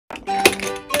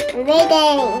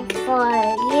waiting for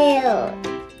you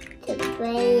to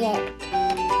play it.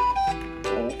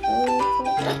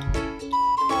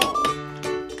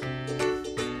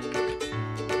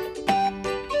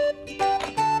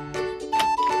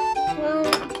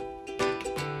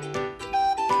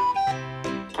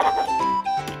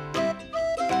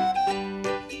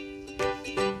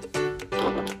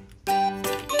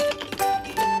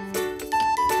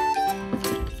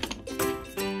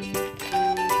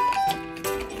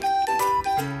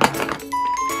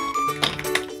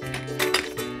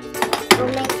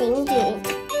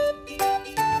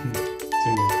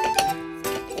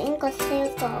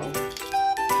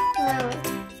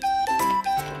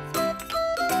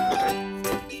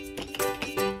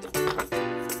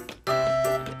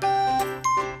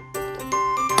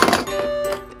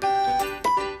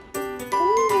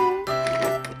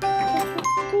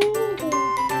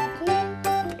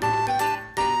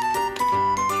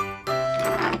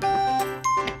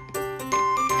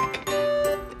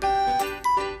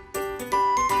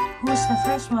 Who's the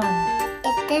first one?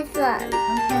 It's this one.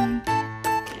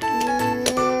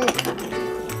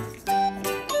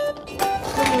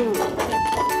 Okay.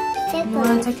 You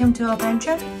want to take him to a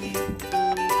adventure?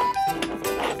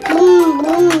 Boom,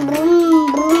 boom,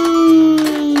 boom, boom.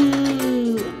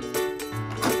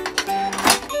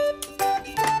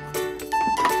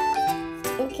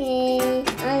 Okay,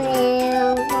 I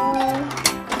will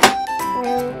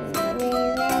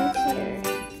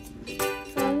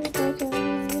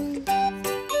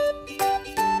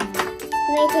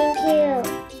waiting too.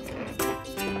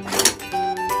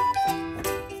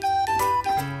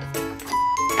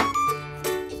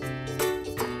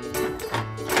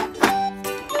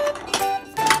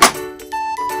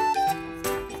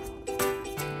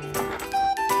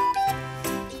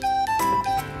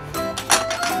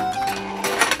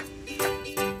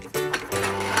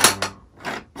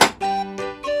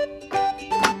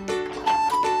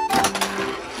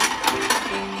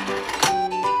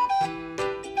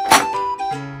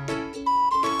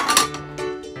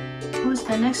 Who's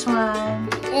the next one?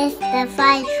 It's the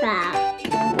fire truck.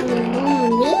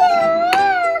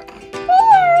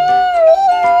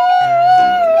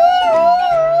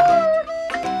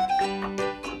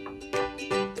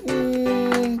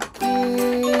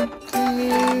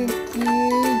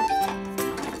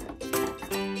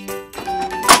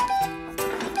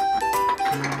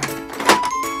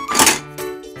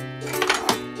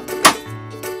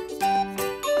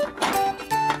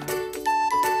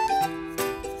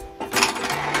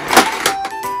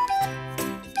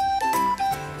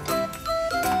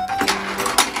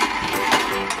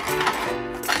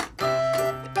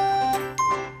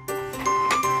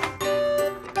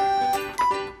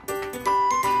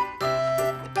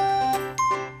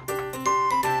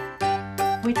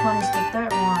 Which one is the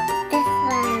third one? This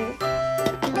one.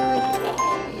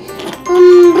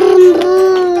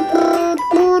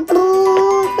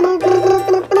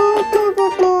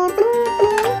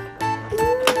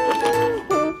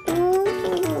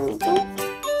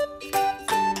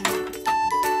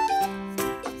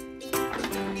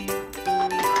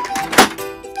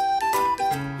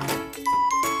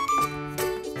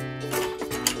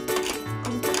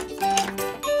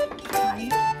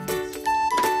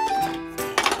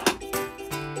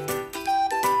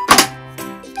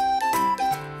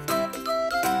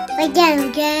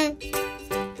 Again.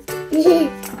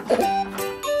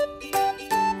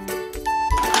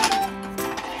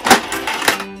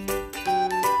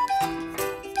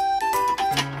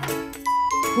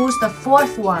 Who's the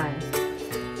fourth one?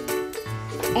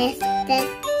 It's this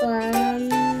one.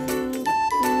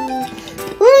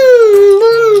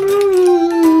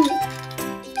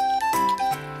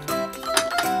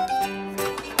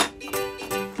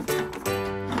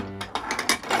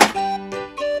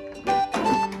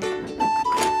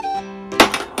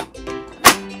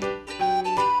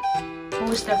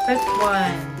 Who's the fifth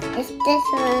one? It's this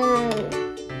one.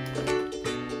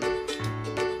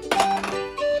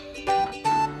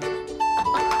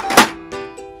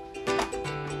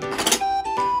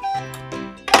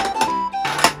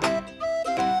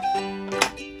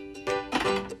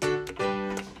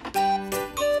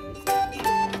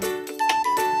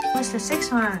 Who's the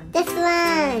sixth one? This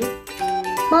one.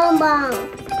 Bonbon.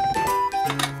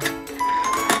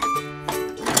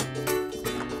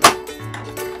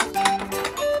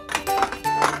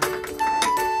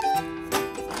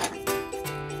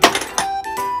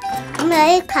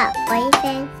 Mới khắp quay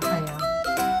xem. 係啊，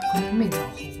佢味道好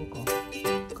嗰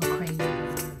個 cream 嗰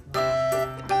個。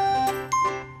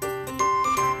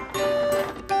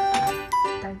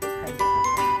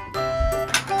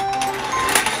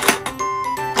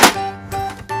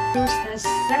Who's the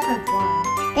second one?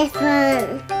 This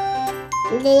one.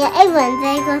 Dia Evan这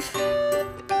个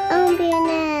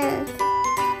ambulance.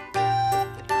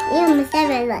 Yeah,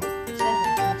 7 one. 7,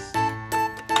 yes.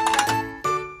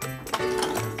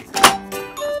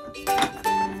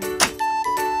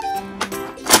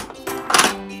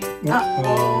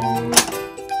 Uh-oh.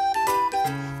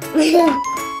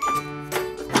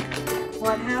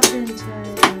 What happened to...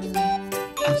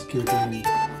 Rescue game.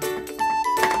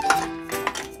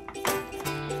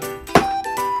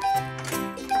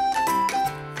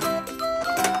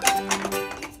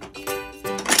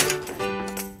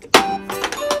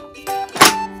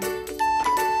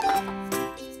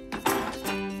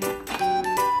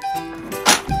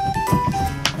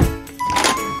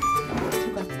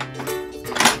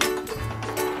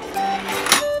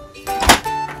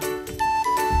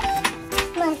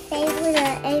 My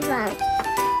favorite Evan.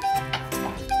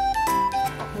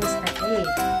 Who's the 8?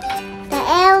 The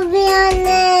ambulance.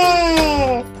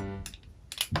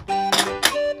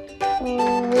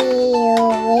 Wheel.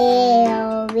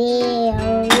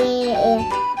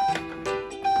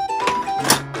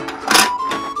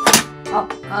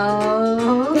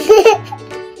 Uh-oh.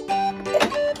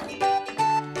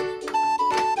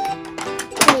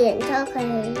 脸都可以。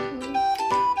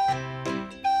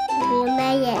明白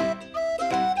耶。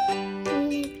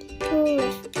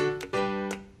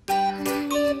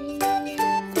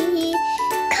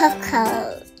Coco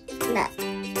啦，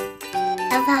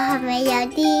有冇係咪有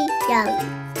啲人？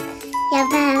有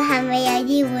冇係咪有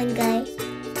啲玩具？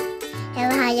有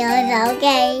冇係有手機？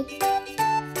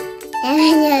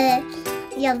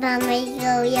有冇係咪有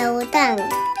燈？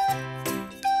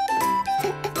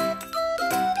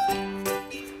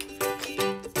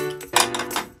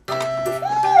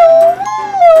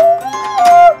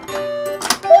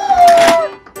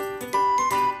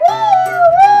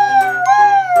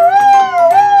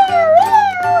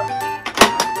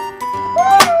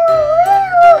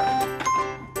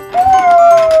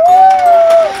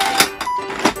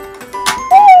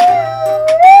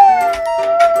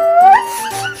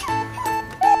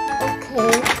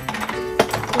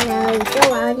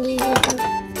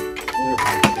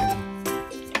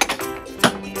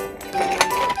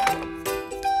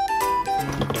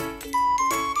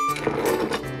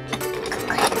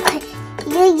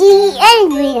要依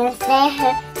ambulance 喺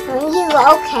呢個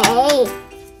屋企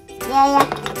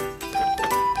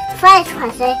，Flash 佢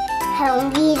喺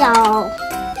呢度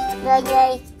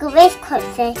，Grace 佢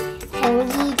喺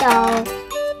呢度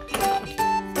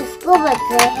 ，Scuba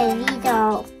喺呢度，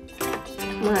同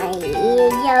埋有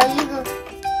呢個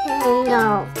喺度，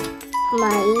同埋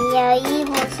有呢部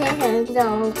車喺度，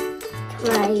同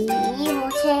埋呢部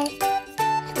車，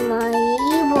同埋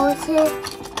呢部車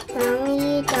喺呢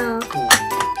度。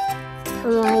同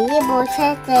埋呢部車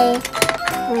仔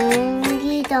喺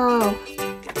呢度，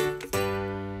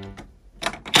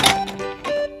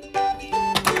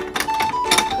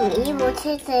同埋呢部車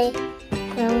仔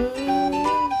喺呢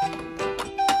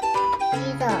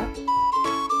度，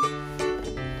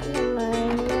同埋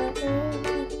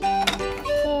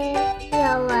車有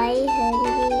位喺呢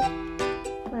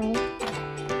位，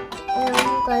兩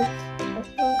個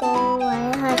位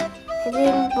喺邊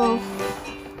部？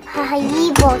係呢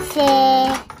部車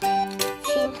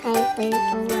先係佢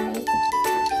個位，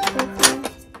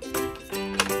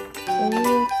喺呢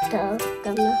度咁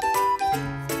咯。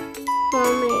媽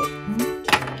咪，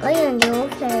嗰樣嘢屋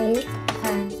企係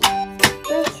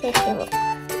咩車嘅？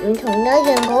唔同嗰樣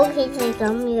個屋企就係咁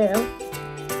樣，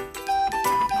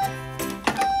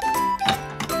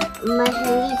唔係喺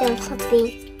呢度出邊。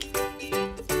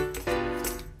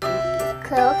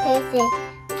佢屋企就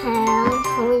係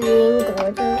好遠嗰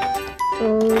度。呢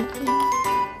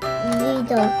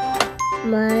度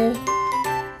咪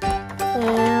喺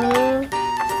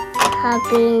下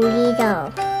邊呢度。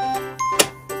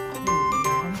咁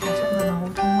睇出係咪好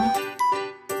痛啊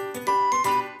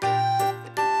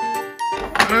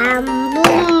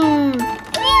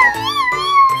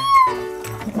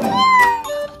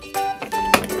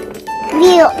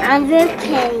？Leo and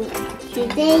Ricky,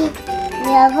 today we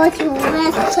are going to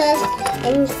breakfast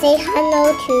and say hello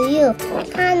to you.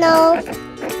 Hello.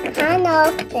 Hello,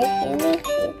 nice to meet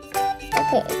you.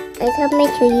 Okay, I come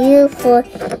to you for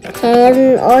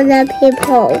other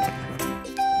people.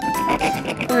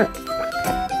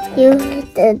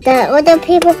 The other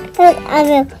people, I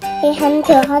will take him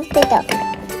to hospital.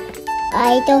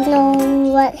 I don't know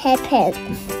what happened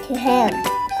to him.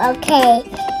 Okay.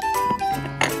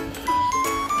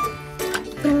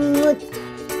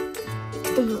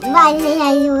 Bye,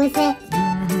 you say.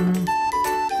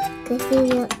 Good to see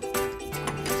you.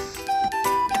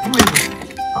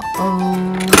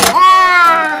 Uh-oh.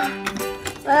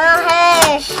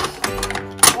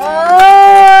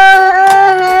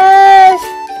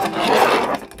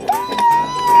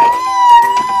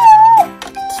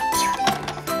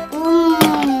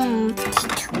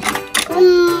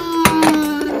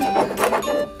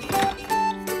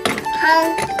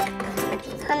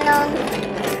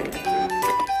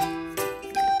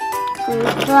 some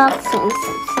frogs and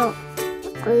some soap.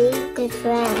 Are you good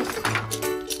friends?